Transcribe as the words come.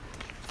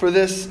For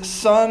this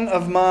son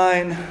of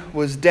mine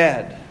was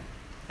dead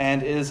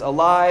and is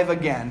alive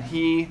again.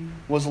 He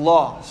was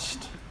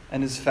lost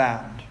and is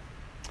found."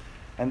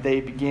 And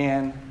they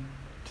began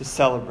to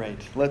celebrate.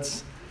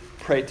 Let's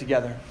pray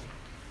together.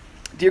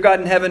 Dear God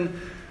in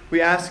heaven,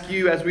 we ask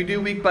you, as we do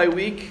week by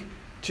week,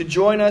 to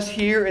join us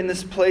here in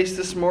this place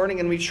this morning,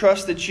 and we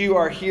trust that you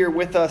are here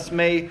with us.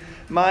 May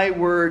my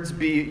words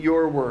be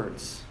your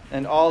words,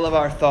 and all of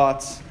our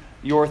thoughts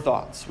your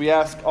thoughts. We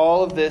ask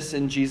all of this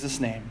in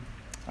Jesus' name.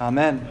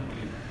 Amen.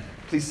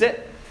 Please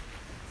sit.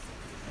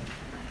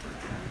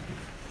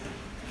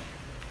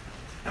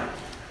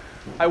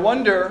 I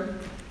wonder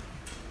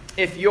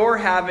if you're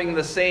having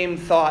the same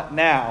thought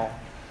now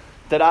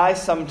that I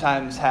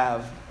sometimes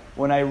have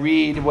when I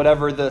read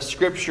whatever the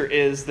scripture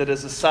is that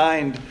is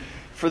assigned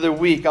for the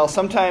week. I'll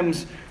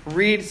sometimes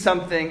read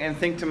something and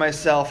think to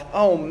myself,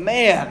 oh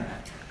man,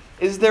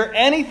 is there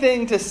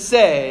anything to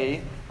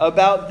say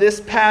about this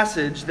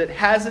passage that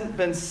hasn't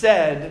been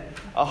said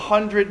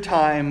 100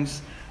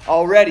 times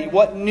already?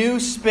 What new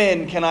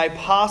spin can I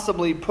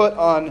possibly put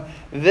on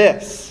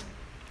this?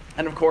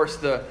 And of course,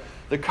 the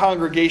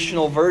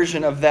congregational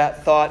version of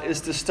that thought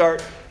is to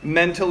start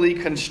mentally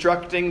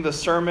constructing the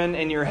sermon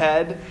in your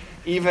head,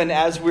 even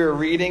as we're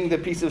reading the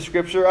piece of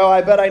scripture. Oh,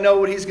 I bet I know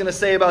what he's going to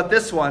say about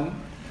this one.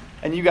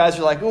 And you guys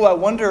are like, oh, I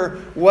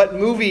wonder what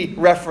movie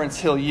reference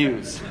he'll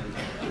use.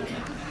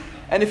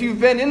 And if you've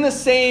been in the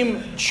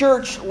same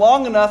church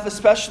long enough,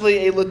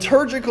 especially a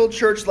liturgical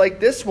church like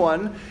this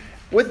one,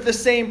 with the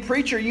same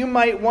preacher, you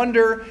might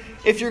wonder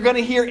if you're going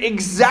to hear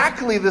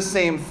exactly the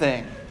same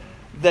thing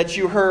that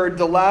you heard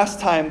the last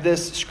time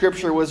this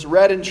scripture was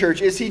read in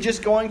church. Is he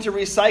just going to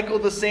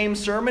recycle the same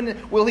sermon?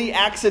 Will he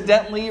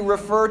accidentally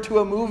refer to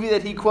a movie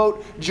that he,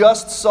 quote,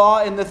 just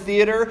saw in the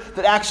theater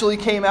that actually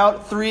came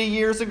out 3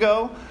 years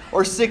ago,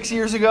 or 6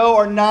 years ago,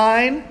 or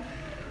 9? And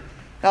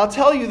I'll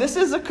tell you, this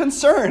is a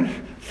concern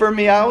for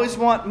me. I always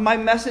want my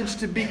message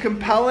to be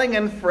compelling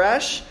and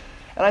fresh,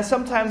 and I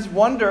sometimes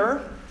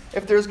wonder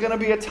if there's going to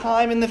be a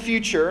time in the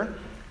future,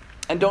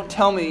 and don't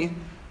tell me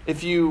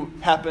if you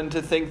happen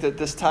to think that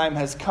this time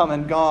has come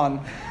and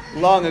gone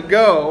long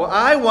ago.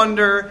 I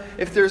wonder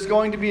if there's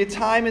going to be a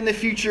time in the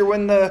future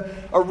when the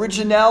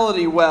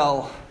originality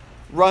well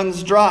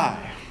runs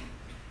dry.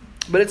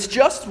 But it's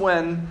just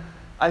when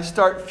I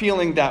start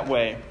feeling that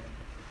way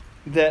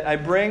that I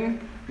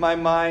bring my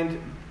mind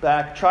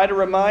back, try to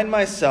remind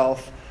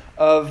myself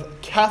of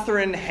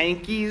Catherine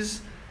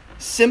Hankey's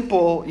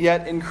simple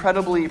yet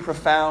incredibly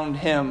profound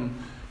hymn,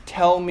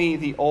 "Tell Me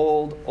the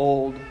Old,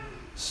 Old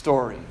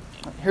Story."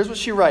 Here's what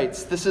she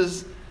writes. This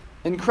is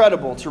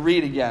incredible to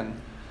read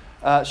again.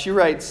 She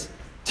writes,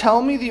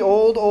 "Tell me the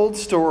old, old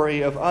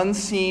story of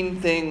unseen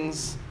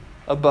things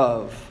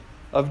above,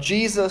 of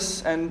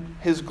Jesus and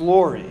his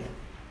glory,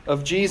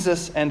 of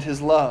Jesus and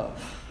his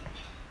love.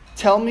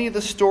 Tell me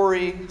the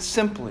story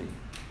simply,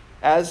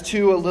 as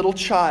to a little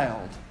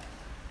child,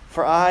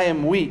 for I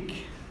am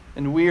weak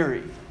and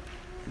weary,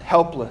 and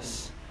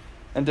helpless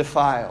and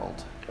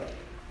defiled.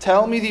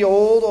 Tell me the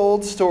old,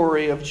 old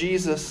story of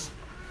Jesus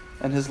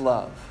and his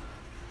love."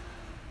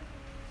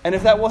 And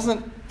if that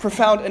wasn't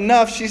profound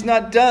enough, she's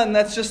not done.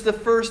 That's just the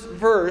first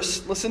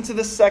verse. Listen to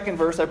the second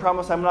verse. I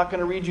promise I'm not going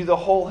to read you the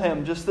whole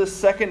hymn. Just this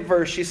second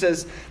verse. She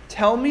says,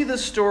 "Tell me the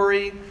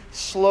story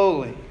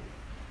slowly,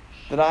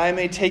 that I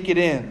may take it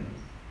in.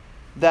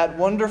 That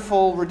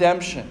wonderful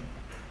redemption,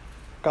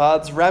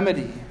 God's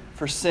remedy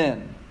for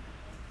sin.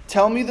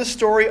 Tell me the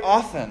story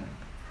often,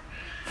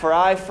 for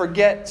I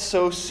forget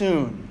so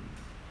soon.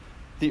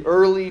 The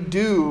early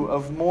dew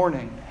of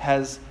morning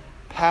has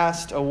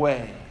passed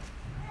away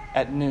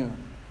at noon."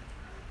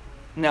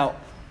 Now,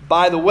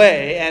 by the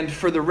way, and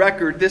for the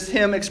record, this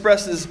hymn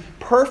expresses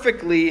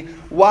perfectly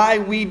why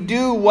we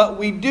do what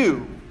we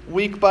do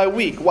week by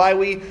week, why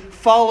we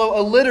follow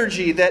a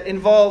liturgy that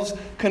involves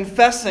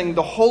confessing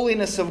the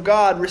holiness of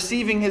God,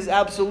 receiving his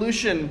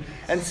absolution,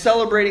 and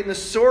celebrating the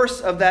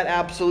source of that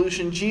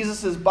absolution,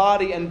 Jesus'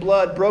 body and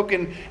blood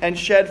broken and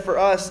shed for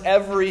us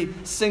every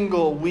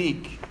single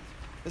week.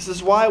 This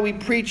is why we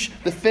preach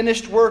the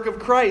finished work of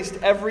Christ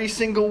every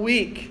single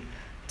week.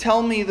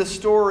 Tell me the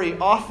story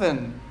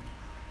often,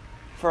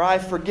 for I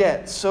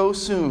forget so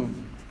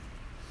soon.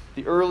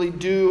 The early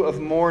dew of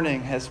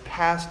morning has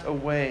passed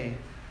away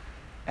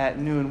at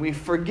noon. We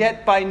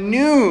forget by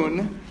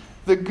noon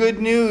the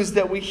good news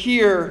that we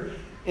hear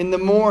in the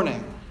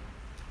morning.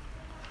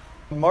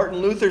 Martin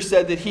Luther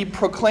said that he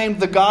proclaimed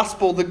the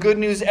gospel, the good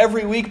news,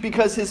 every week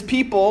because his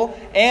people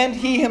and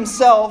he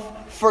himself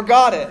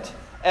forgot it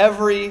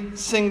every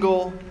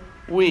single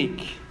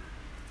week.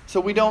 So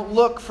we don't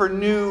look for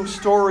new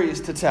stories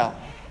to tell.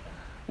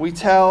 We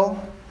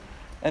tell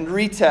and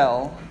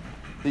retell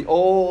the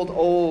old,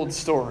 old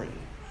story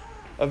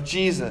of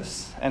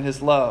Jesus and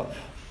his love.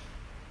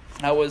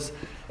 I was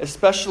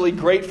especially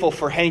grateful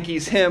for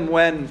Hankey's hymn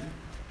when,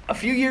 a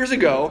few years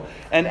ago,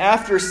 and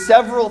after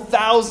several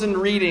thousand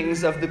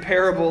readings of the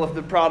parable of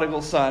the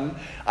prodigal son,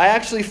 I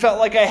actually felt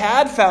like I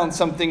had found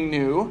something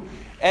new,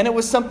 and it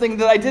was something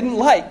that I didn't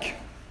like.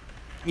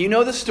 You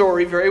know the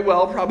story very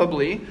well,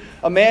 probably.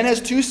 A man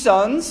has two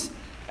sons,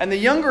 and the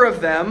younger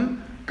of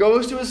them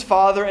goes to his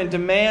father and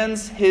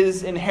demands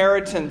his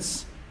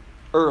inheritance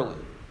early.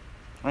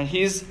 And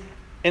he's,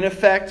 in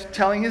effect,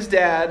 telling his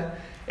dad,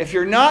 if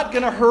you're not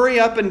going to hurry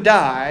up and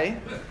die,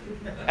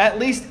 at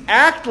least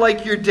act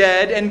like you're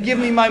dead and give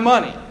me my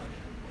money.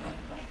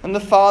 And the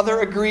father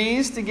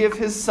agrees to give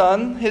his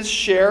son his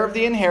share of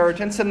the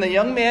inheritance, and the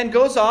young man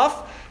goes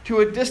off to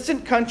a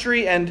distant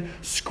country and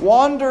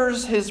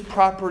squanders his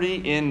property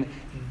in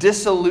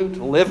dissolute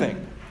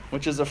living,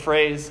 which is a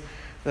phrase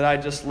that I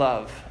just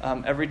love.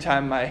 Every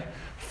time my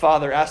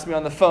father asks me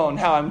on the phone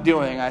how I'm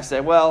doing, I say,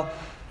 well,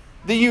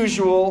 the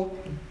usual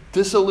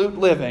dissolute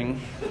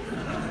living.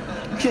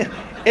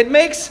 It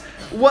makes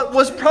what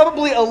was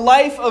probably a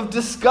life of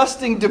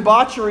disgusting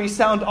debauchery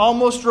sound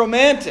almost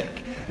romantic.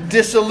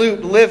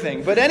 Dissolute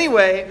living. But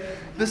anyway,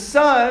 the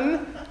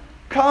son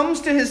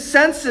comes to his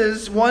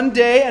senses one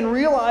day and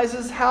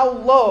realizes how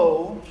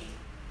low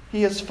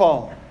he has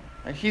fallen.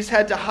 He's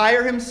had to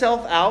hire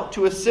himself out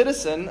to a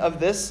citizen of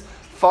this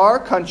far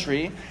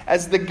country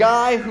as the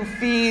guy who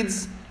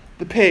feeds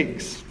the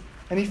pigs.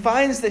 And he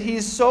finds that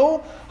he's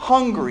so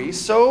hungry,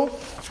 so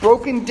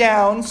broken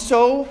down,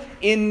 so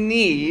in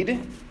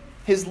need,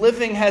 his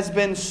living has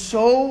been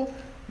so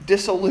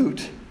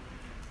dissolute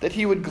that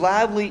he would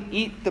gladly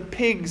eat the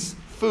pig's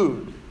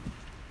food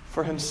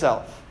for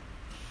himself.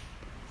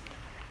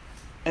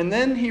 And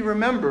then he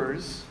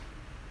remembers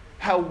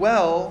how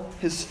well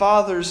his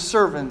father's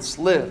servants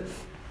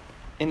live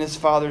in his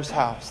father's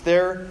house.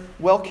 They're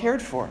well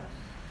cared for,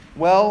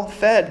 well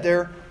fed,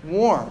 they're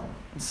warm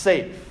and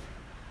safe.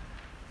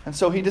 And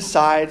so he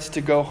decides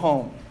to go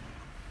home.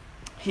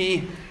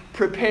 He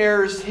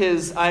prepares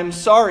his I'm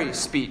sorry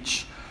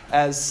speech,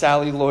 as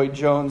Sally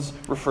Lloyd-Jones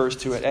refers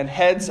to it, and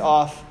heads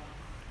off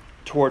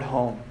toward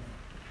home.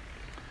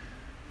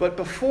 But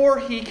before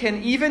he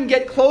can even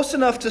get close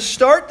enough to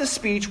start the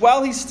speech,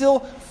 while he's still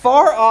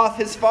far off,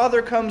 his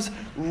father comes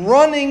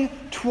running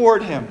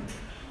toward him,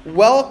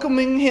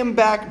 welcoming him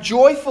back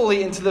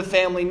joyfully into the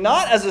family,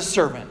 not as a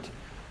servant,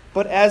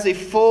 but as a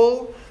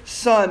full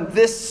son.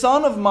 This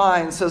son of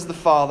mine, says the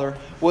father,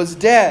 was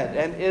dead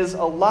and is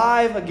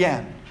alive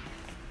again.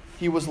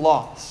 He was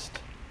lost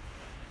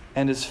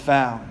and is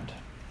found.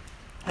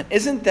 And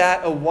isn't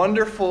that a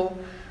wonderful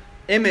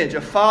image?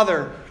 A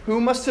father who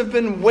must have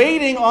been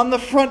waiting on the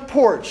front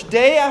porch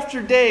day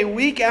after day,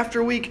 week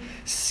after week,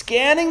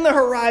 scanning the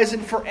horizon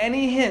for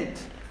any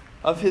hint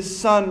of his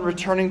son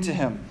returning to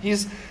him.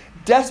 He's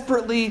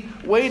desperately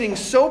waiting.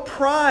 So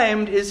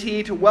primed is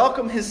he to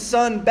welcome his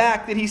son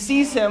back that he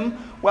sees him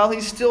while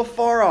he's still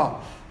far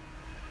off.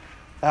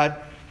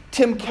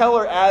 Tim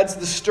Keller adds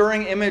the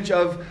stirring image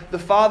of the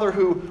father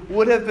who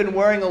would have been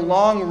wearing a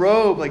long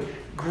robe, like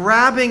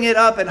grabbing it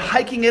up and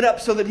hiking it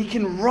up so that he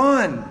can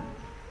run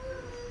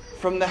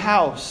from the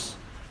house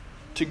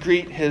to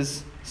greet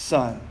his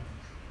son.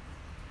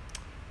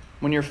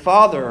 When your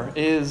father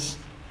is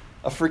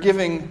a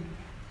forgiving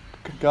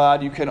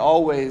God, you can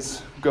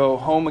always go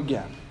home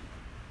again.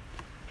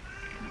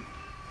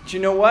 But you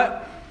know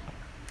what?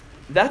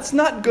 That's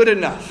not good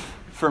enough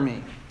for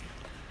me.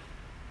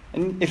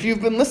 And if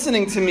you've been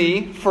listening to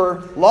me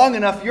for long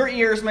enough, your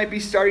ears might be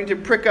starting to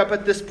prick up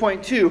at this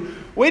point too.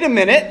 Wait a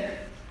minute.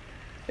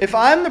 If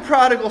I'm the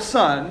prodigal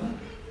son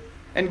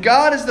and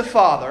God is the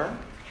father,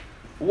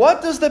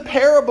 what does the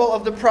parable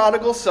of the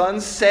prodigal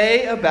son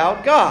say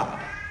about God?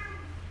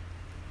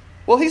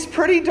 Well, he's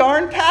pretty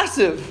darn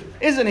passive,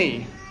 isn't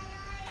he?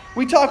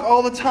 We talk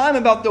all the time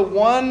about the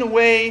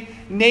one-way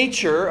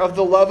nature of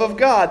the love of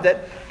God,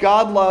 that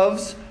God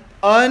loves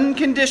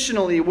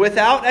unconditionally,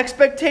 without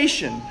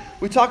expectation.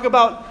 We talk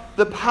about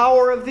the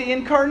power of the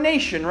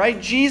incarnation,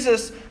 right?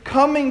 Jesus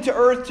coming to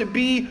earth to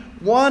be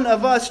one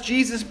of us.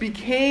 Jesus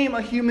became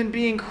a human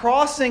being,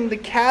 crossing the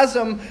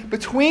chasm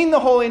between the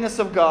holiness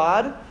of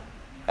God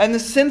and the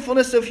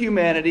sinfulness of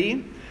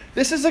humanity.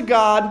 This is a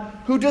God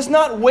who does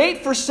not wait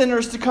for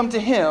sinners to come to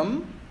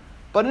him,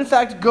 but in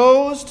fact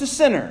goes to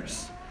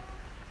sinners.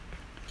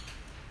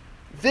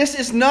 This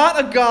is not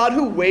a God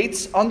who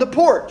waits on the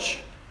porch.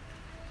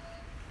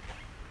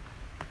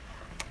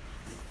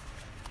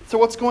 So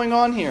what's going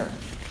on here?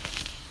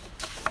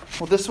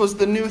 Well, this was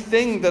the new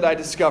thing that I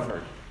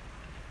discovered.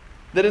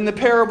 That in the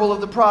parable of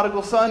the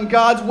prodigal son,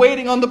 God's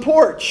waiting on the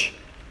porch.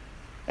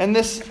 And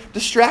this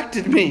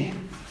distracted me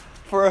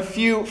for a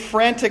few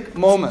frantic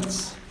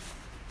moments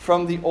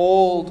from the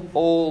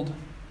old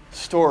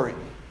story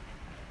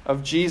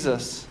of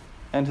Jesus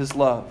and his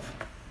love.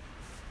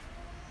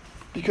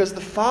 Because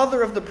the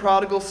father of the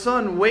prodigal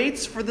son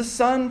waits for the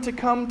son to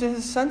come to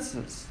his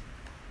senses.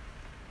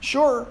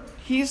 Sure,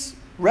 he's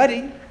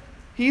ready.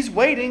 He's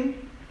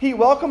waiting. He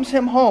welcomes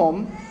him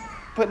home,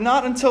 but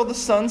not until the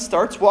son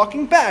starts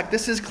walking back.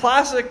 This is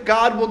classic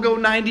God will go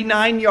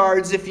 99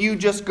 yards if you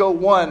just go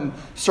one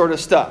sort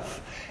of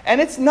stuff. And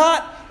it's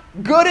not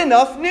good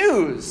enough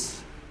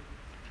news.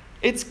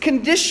 It's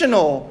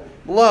conditional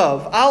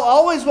love. I'll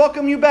always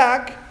welcome you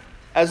back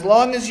as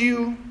long as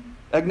you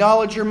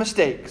acknowledge your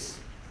mistakes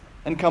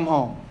and come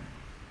home.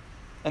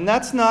 And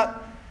that's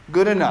not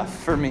good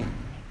enough for me.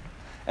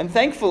 And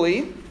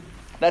thankfully,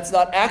 that's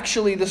not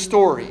actually the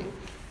story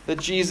that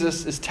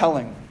Jesus is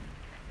telling.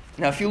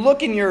 Now, if you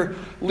look in your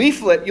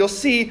leaflet, you'll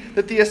see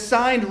that the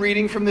assigned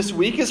reading from this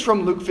week is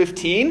from Luke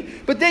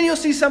 15, but then you'll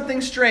see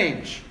something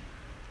strange.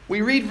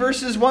 We read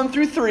verses 1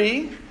 through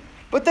 3,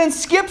 but then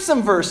skip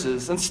some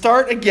verses and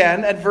start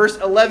again at verse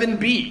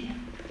 11b.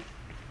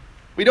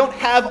 We don't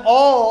have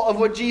all of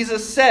what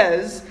Jesus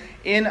says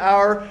in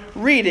our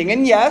reading.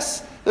 And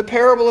yes, the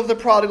parable of the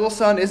prodigal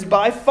son is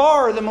by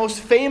far the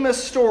most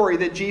famous story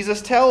that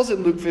Jesus tells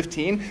in Luke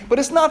 15, but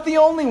it's not the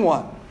only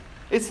one.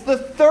 It's the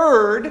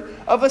third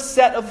of a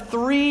set of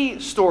 3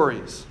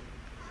 stories.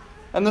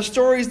 And the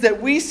stories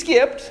that we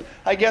skipped,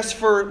 I guess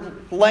for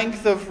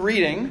length of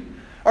reading,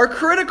 are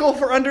critical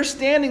for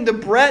understanding the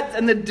breadth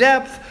and the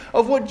depth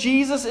of what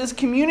Jesus is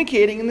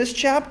communicating in this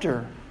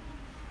chapter.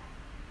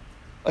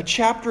 A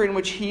chapter in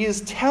which he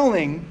is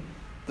telling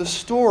the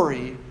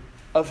story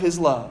of his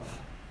love.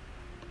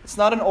 It's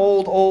not an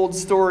old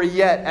story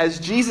yet as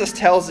Jesus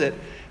tells it,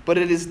 but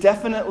it is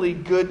definitely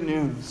good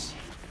news.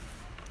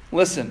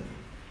 Listen,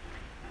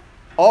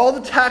 all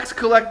the tax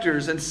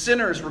collectors and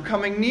sinners were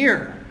coming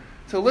near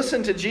to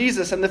listen to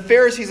Jesus, and the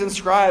Pharisees and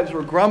scribes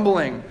were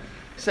grumbling,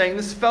 saying,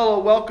 "This fellow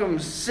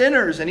welcomes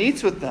sinners and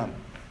eats with them."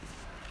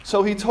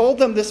 So he told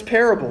them this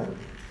parable.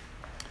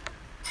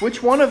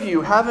 "Which one of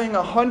you, having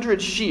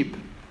 100 sheep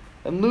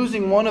and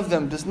losing one of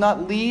them, does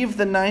not leave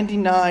the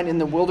 99 in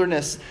the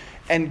wilderness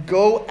and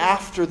go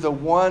after the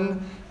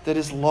one that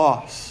is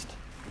lost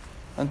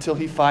until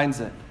he finds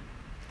it?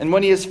 And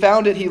when he has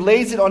found it, he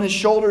lays it on his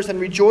shoulders and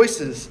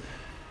rejoices.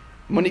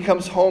 And when he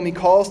comes home, he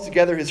calls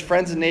together his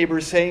friends and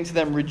neighbors, saying to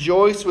them,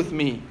 'Rejoice with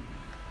me,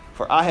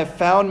 for I have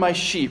found my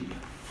sheep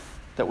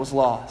that was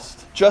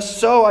lost.' Just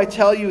so, I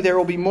tell you, there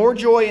will be more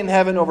joy in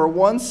heaven over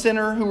one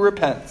sinner who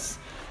repents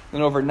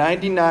than over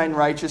 99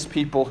 righteous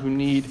people who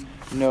need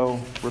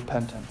no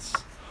repentance.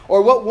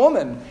 Or what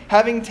woman,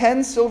 having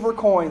 10 silver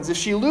coins, if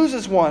she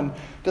loses one,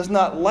 does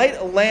not light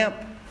a lamp,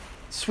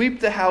 sweep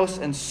the house,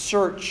 and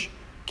search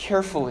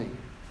carefully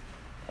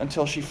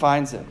until she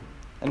finds it?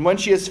 And when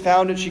she has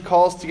found it, she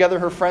calls together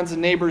her friends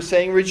and neighbors,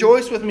 saying,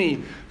 'Rejoice with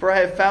me, for I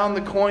have found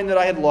the coin that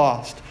I had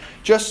lost.'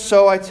 Just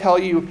so, I tell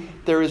you,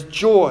 there is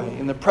joy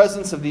in the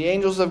presence of the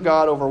angels of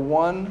God over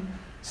one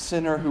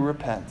sinner who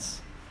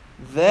repents."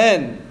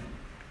 Then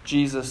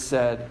Jesus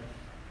said,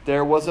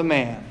 "There was a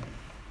man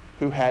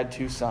who had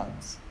 2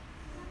 sons."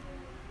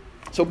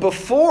 So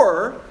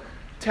before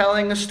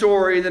telling a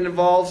story that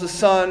involves a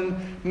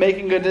son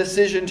making a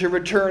decision to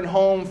return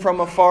home from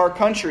a far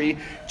country,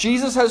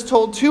 Jesus has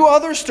told 2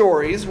 other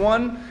stories,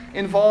 one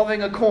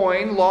involving a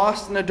coin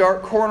lost in a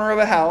dark corner of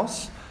a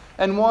house,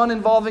 and one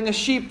involving a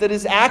sheep that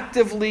is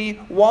actively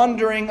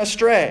wandering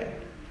astray.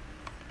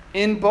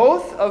 In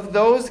both of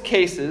those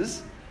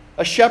cases,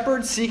 a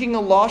shepherd seeking a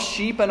lost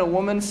sheep and a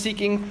woman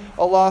seeking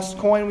a lost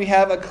coin, we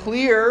have a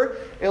clear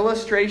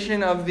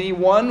illustration of the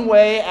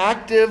one-way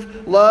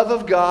active love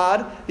of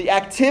God, the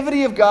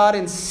activity of God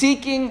in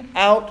seeking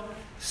out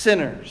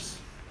sinners.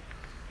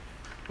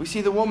 We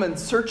see the woman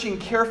searching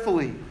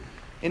carefully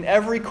in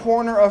every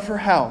corner of her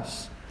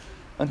house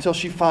until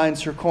she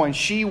finds her coin.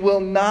 She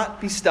will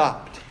not be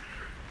stopped.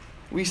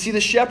 We see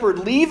the shepherd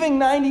leaving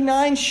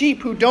 99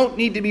 sheep who don't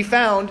need to be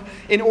found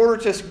in order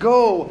to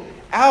go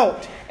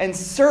out and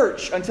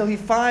search until he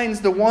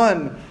finds the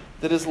one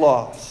that is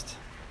lost.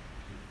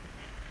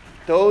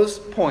 Those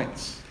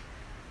points,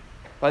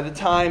 by the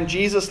time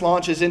Jesus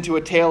launches into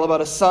a tale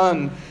about a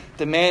son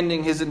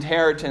demanding his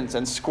inheritance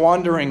and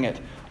squandering it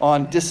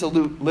on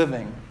dissolute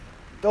living,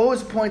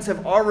 those points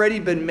have already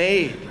been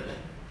made.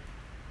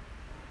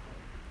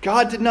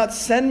 God did not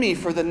send me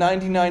for the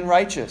 99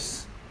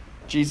 righteous,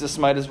 Jesus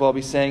might as well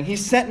be saying. He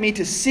sent me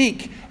to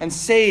seek and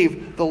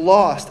save the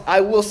lost.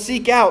 I will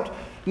seek out,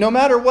 no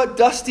matter what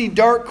dusty,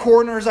 dark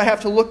corners I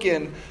have to look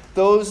in,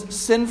 those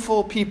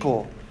sinful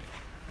people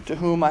to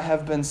whom I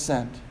have been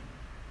sent.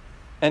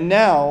 And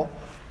now,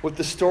 with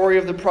the story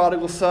of the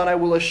prodigal son, I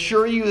will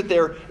assure you that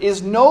there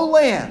is no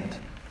land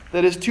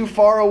that is too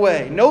far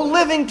away, no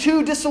living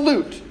too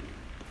dissolute,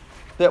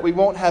 that we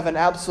won't have an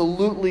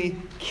absolutely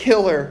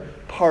killer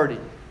party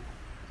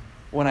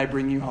when I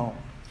bring you home.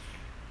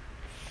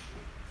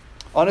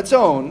 On its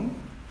own,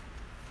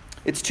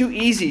 it's too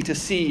easy to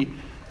see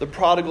the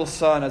prodigal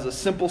son as a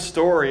simple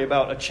story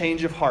about a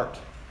change of heart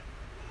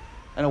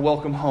and a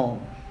welcome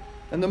home.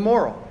 And the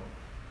moral,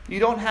 you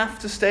don't have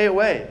to stay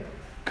away.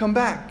 Come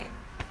back.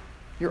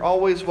 You're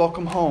always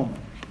welcome home.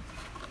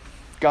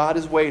 God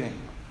is waiting.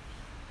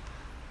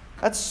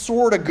 That's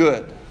sort of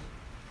good,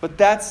 but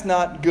that's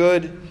not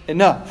good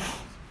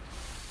enough.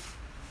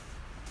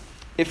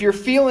 If you're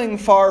feeling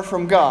far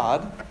from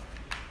God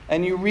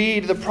and you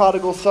read the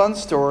prodigal son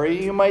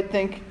story, you might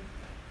think,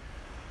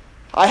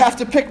 I have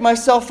to pick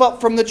myself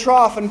up from the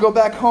trough and go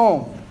back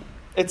home.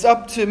 It's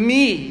up to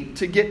me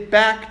to get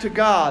back to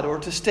God or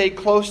to stay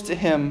close to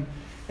Him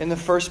in the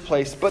first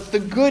place. But the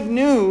good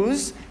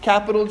news,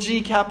 capital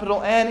G,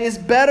 capital N, is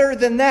better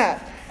than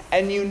that.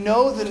 And you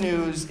know the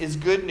news is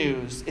good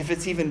news if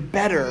it's even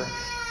better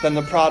than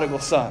the prodigal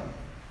son.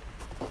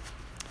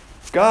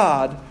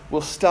 God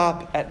will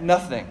stop at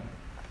nothing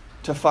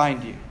to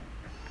find you.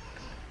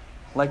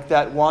 Like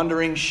that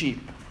wandering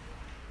sheep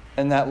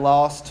and that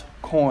lost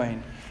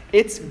coin.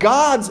 It's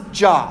God's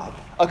job,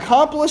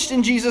 accomplished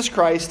in Jesus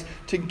Christ,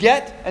 to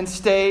get and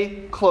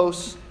stay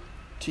close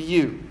to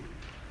you.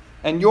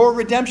 And your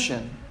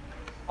redemption,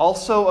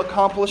 also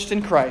accomplished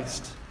in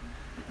Christ,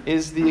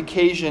 is the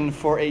occasion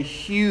for a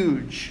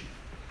huge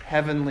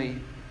heavenly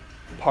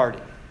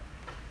party.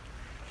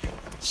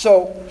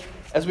 So,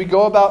 as we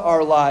go about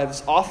our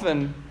lives,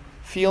 often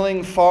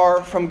feeling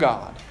far from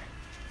God,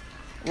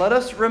 let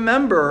us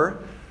remember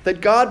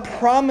that God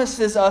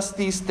promises us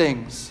these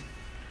things.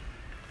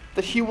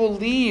 That He will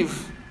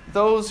leave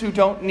those who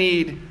don't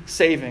need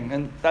saving.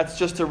 And that's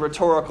just a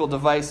rhetorical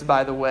device,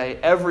 by the way.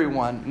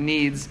 Everyone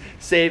needs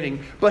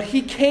saving. But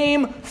He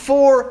came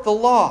for the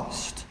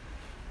lost.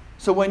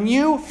 So when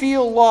you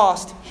feel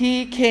lost,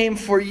 He came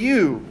for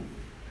you.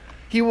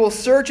 He will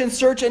search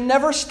and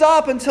never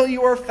stop until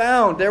you are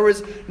found. There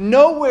is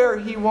nowhere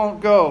He won't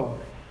go.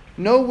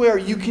 Nowhere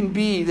you can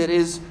be that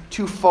is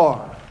too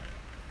far.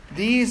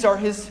 These are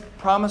His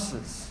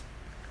promises.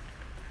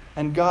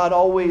 And God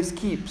always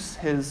keeps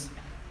His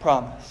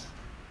promise.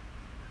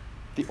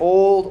 The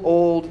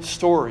old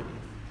story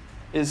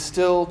is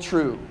still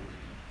true.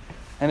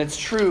 And it's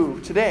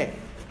true today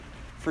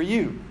for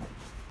you.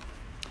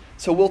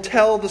 So we'll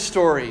tell the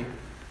story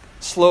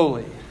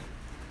slowly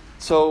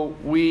so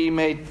we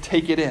may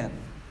take it in.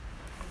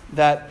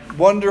 That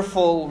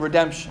wonderful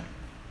redemption,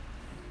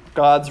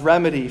 God's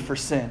remedy for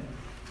sin.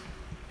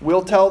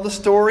 We'll tell the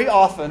story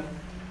often,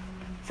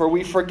 for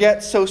we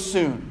forget so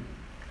soon.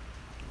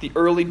 The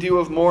early dew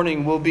of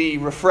morning will be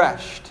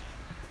refreshed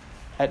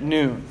at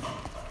noon.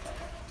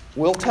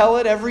 We'll tell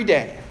it every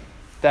day,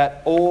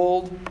 that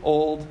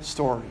old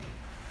story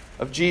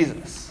of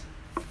Jesus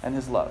and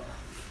His love.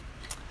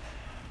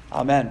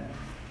 Amen.